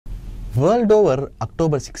World over,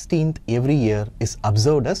 October 16th every year is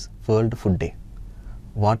observed as World Food Day.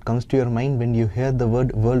 What comes to your mind when you hear the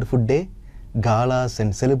word World Food Day? Galas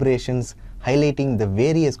and celebrations highlighting the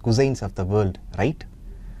various cuisines of the world, right?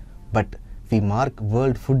 But we mark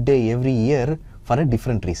World Food Day every year for a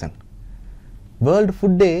different reason. World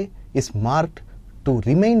Food Day is marked to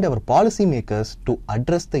remind our policymakers to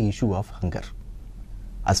address the issue of hunger.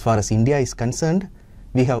 As far as India is concerned,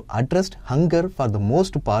 we have addressed hunger for the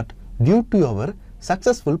most part due to our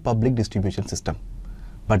successful public distribution system.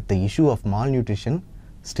 But the issue of malnutrition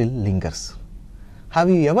still lingers. Have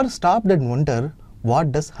you ever stopped and wondered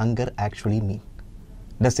what does hunger actually mean?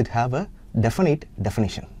 Does it have a definite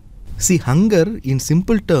definition? See, hunger in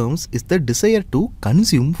simple terms is the desire to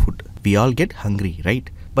consume food. We all get hungry, right?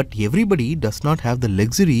 But everybody does not have the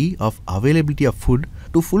luxury of availability of food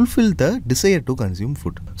to fulfill the desire to consume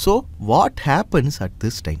food. So what happens at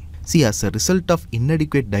this time? See, as a result of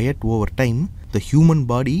inadequate diet over time, the human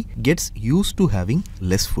body gets used to having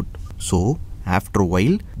less food. So after a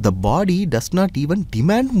while, the body does not even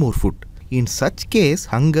demand more food. In such case,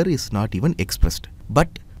 hunger is not even expressed.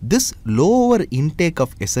 But this lower intake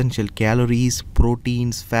of essential calories,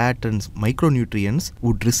 proteins, fat and micronutrients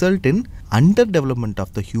would result in underdevelopment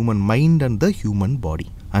of the human mind and the human body.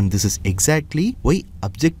 And this is exactly why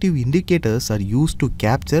objective indicators are used to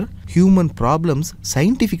capture human problems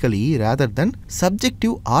scientifically rather than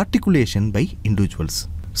subjective articulation by individuals.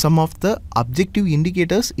 Some of the objective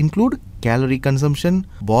indicators include calorie consumption,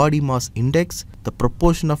 body mass index, the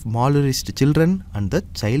proportion of malnourished children and the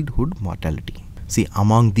childhood mortality. See,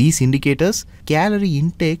 among these indicators, calorie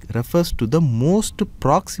intake refers to the most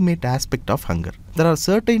proximate aspect of hunger. There are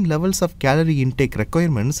certain levels of calorie intake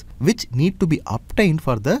requirements which need to be obtained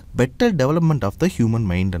for the better development of the human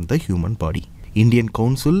mind and the human body. Indian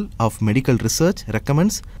Council of Medical Research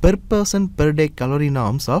recommends per person per day calorie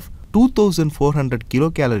norms of 2400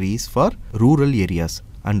 kilocalories for rural areas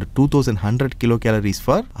and 2100 kilocalories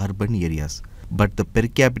for urban areas. But the per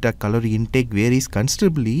capita calorie intake varies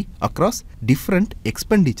considerably across different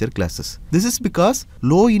expenditure classes. This is because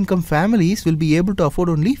low income families will be able to afford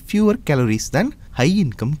only fewer calories than high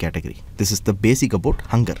income category. This is the basic about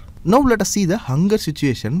hunger. Now let us see the hunger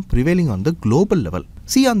situation prevailing on the global level.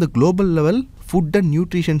 See, on the global level, food and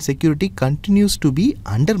nutrition security continues to be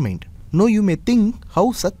undermined. Now you may think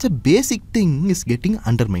how such a basic thing is getting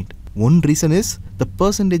undermined. One reason is the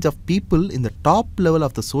percentage of people in the top level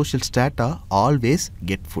of the social strata always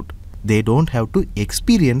get food. They don't have to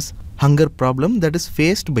experience hunger problem that is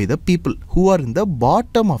faced by the people who are in the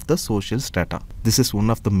bottom of the social strata. This is one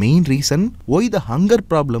of the main reason why the hunger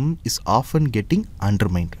problem is often getting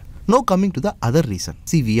undermined. Now coming to the other reason.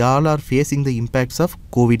 See, we all are facing the impacts of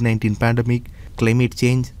COVID-19 pandemic, climate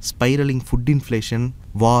change, spiraling food inflation,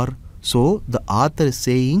 war. So the author is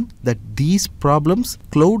saying that these problems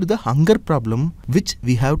cloud the hunger problem which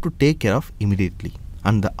we have to take care of immediately.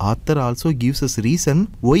 And the author also gives us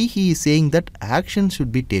reason why he is saying that action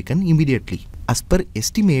should be taken immediately. As per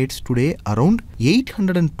estimates today, around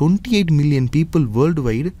 828 million people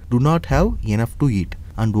worldwide do not have enough to eat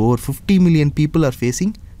and over 50 million people are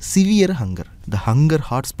facing severe hunger. The Hunger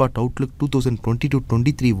Hotspot Outlook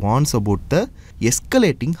 2020-23 warns about the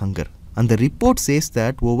escalating hunger. And the report says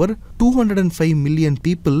that over 205 million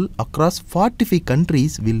people across 45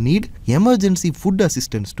 countries will need emergency food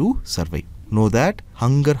assistance to survive. Know that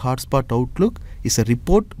Hunger Hotspot Outlook is a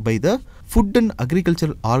report by the Food and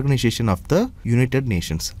Agricultural Organization of the United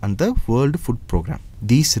Nations and the World Food Programme.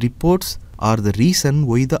 These reports are the reason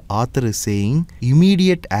why the author is saying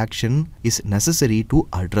immediate action is necessary to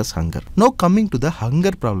address hunger. Now coming to the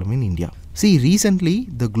hunger problem in India. See, recently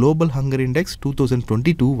the Global Hunger Index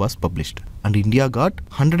 2022 was published and India got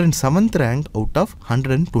 107th rank out of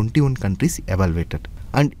 121 countries evaluated.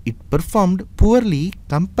 And it performed poorly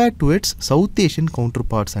compared to its South Asian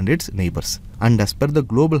counterparts and its neighbors. And as per the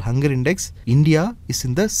Global Hunger Index, India is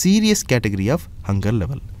in the serious category of hunger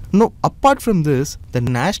level. Now, apart from this, the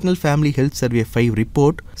National Family Health Survey 5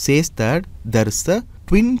 report says that there is a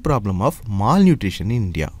twin problem of malnutrition in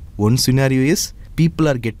India. One scenario is people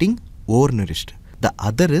are getting overnourished. The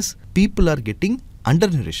other is people are getting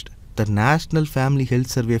undernourished. The National Family Health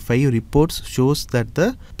Survey 5 reports shows that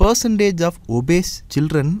the percentage of obese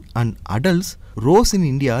children and adults rose in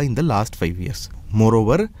India in the last 5 years.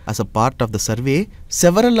 Moreover, as a part of the survey,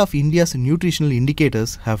 several of India's nutritional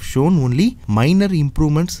indicators have shown only minor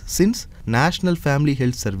improvements since National Family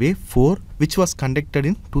Health Survey 4, which was conducted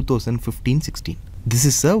in 2015-16. This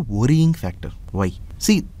is a worrying factor. Why?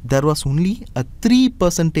 See, there was only a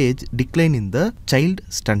 3% decline in the child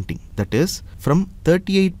stunting. That is from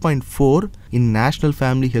 38.4 in National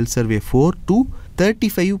Family Health Survey 4 to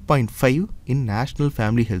 35.5 in National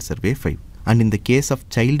Family Health Survey 5. And in the case of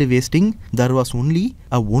child wasting, there was only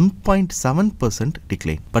a 1.7%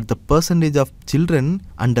 decline. But the percentage of children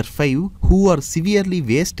under 5 who are severely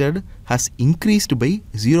wasted has increased by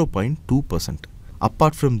 0.2%.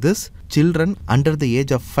 Apart from this, children under the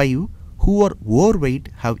age of 5 who are overweight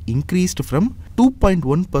have increased from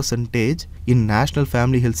 2.1% in National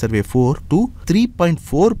Family Health Survey 4 to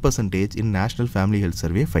 3.4% in National Family Health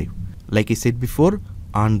Survey 5. Like I said before,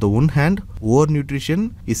 on the one hand,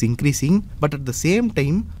 overnutrition is increasing, but at the same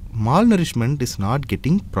time, malnourishment is not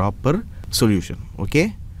getting proper solution.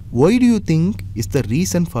 Okay? Why do you think is the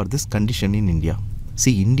reason for this condition in India?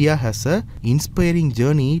 See, India has a inspiring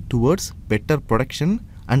journey towards better production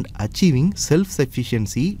and achieving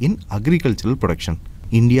self-sufficiency in agricultural production.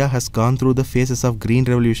 India has gone through the phases of green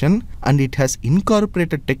revolution and it has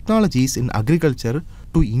incorporated technologies in agriculture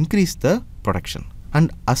to increase the production. And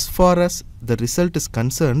as far as the result is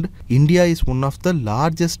concerned, India is one of the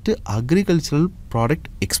largest agricultural product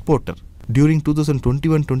exporter. During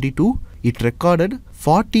 2021-22, it recorded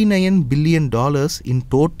 $49 billion in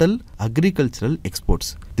total agricultural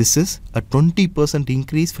exports. This is a 20%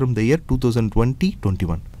 increase from the year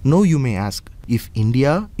 2020-21. Now you may ask, if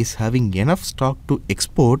India is having enough stock to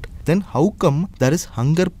export, then how come there is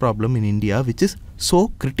hunger problem in India which is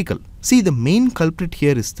so critical? See, the main culprit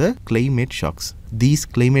here is the climate shocks. These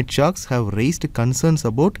climate shocks have raised concerns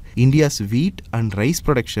about India's wheat and rice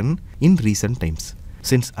production in recent times.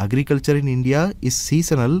 Since agriculture in India is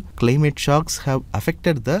seasonal, climate shocks have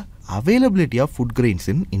affected the availability of food grains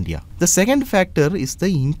in India. The second factor is the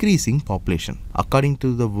increasing population. According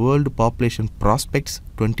to the World Population Prospects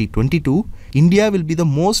 2022, India will be the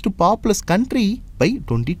most populous country by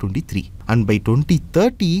 2023. And by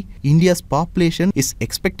 2030, India's population is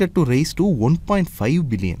expected to rise to 1.5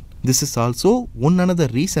 billion. This is also one another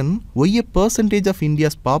reason why a percentage of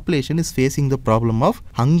India's population is facing the problem of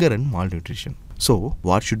hunger and malnutrition. So,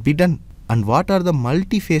 what should be done? And what are the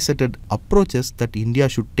multifaceted approaches that India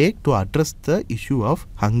should take to address the issue of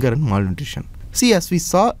hunger and malnutrition? See, as we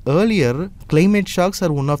saw earlier, climate shocks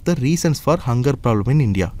are one of the reasons for hunger problem in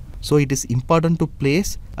India. So, it is important to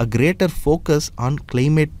place a greater focus on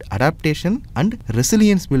climate adaptation and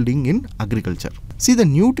resilience building in agriculture. See, the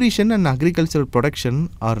nutrition and agricultural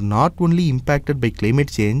production are not only impacted by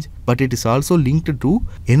climate change, but it is also linked to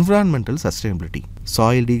environmental sustainability.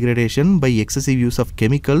 Soil degradation by excessive use of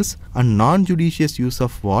chemicals and non-judicious use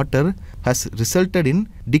of water has resulted in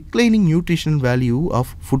declining nutritional value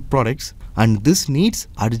of food products, and this needs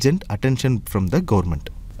urgent attention from the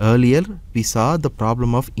government. Earlier, we saw the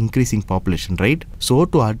problem of increasing population, right? So,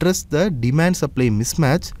 to address the demand-supply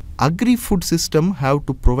mismatch, agri-food system have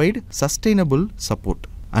to provide sustainable support.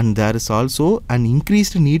 And there is also an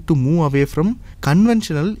increased need to move away from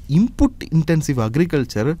conventional input-intensive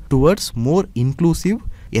agriculture towards more inclusive,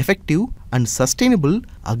 effective and sustainable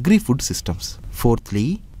agri-food systems.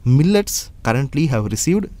 Fourthly, millets currently have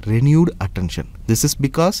received renewed attention. This is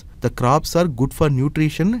because the crops are good for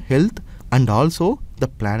nutrition, health and also the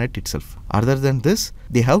planet itself. Other than this,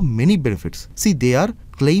 they have many benefits. See, they are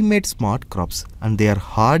climate smart crops and they are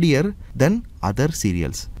hardier than other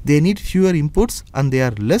cereals. They need fewer inputs and they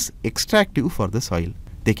are less extractive for the soil.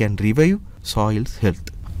 They can revive soil's health.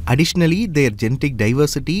 Additionally, their genetic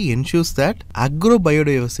diversity ensures that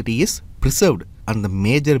agrobiodiversity is preserved, and the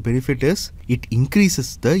major benefit is it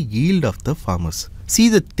increases the yield of the farmers. See,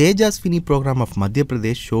 the Tejaswini program of Madhya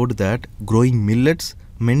Pradesh showed that growing millets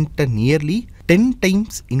meant a nearly 10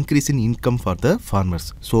 times increase in income for the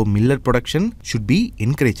farmers. So, millet production should be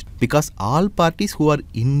encouraged because all parties who are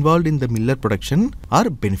involved in the millet production are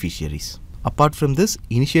beneficiaries. Apart from this,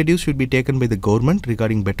 initiatives should be taken by the government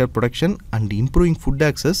regarding better production and improving food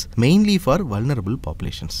access mainly for vulnerable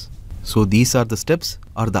populations. So, these are the steps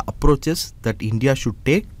or the approaches that India should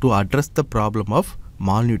take to address the problem of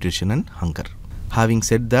malnutrition and hunger. Having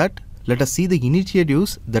said that, let us see the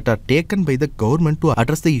initiatives that are taken by the government to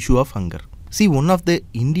address the issue of hunger. See, one of the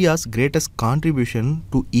India's greatest contribution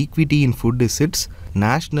to equity in food is its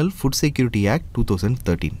National Food Security Act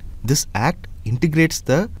 2013. This act integrates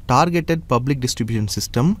the targeted public distribution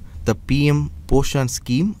system, the PM Poshan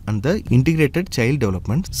scheme and the integrated child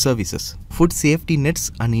development services. Food safety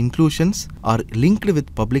nets and inclusions are linked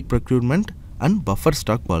with public procurement and buffer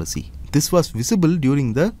stock policy. This was visible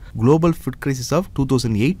during the global food crisis of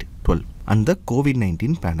 2008-12 and the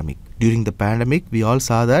COVID-19 pandemic. During the pandemic, we all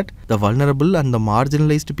saw that the vulnerable and the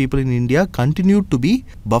marginalized people in India continued to be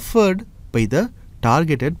buffered by the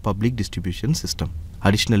targeted public distribution system.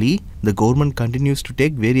 Additionally, the government continues to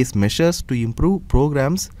take various measures to improve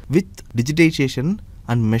programs with digitization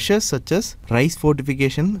and measures such as rice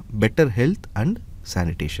fortification, better health and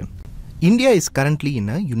sanitation. India is currently in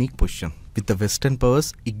a unique position. With the Western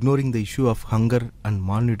powers ignoring the issue of hunger and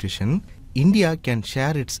malnutrition, India can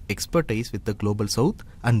share its expertise with the global south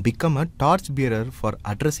and become a torchbearer for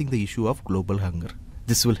addressing the issue of global hunger.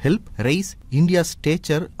 This will help raise India's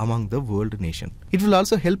stature among the world nation. It will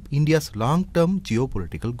also help India's long-term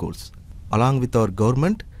geopolitical goals. Along with our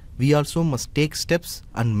government, we also must take steps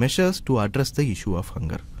and measures to address the issue of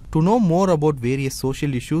hunger. To know more about various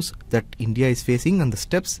social issues that India is facing and the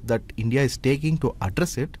steps that India is taking to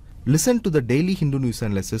address it, listen to the daily Hindu news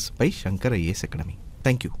analysis by Shankar IAS Academy.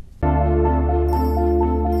 Thank you.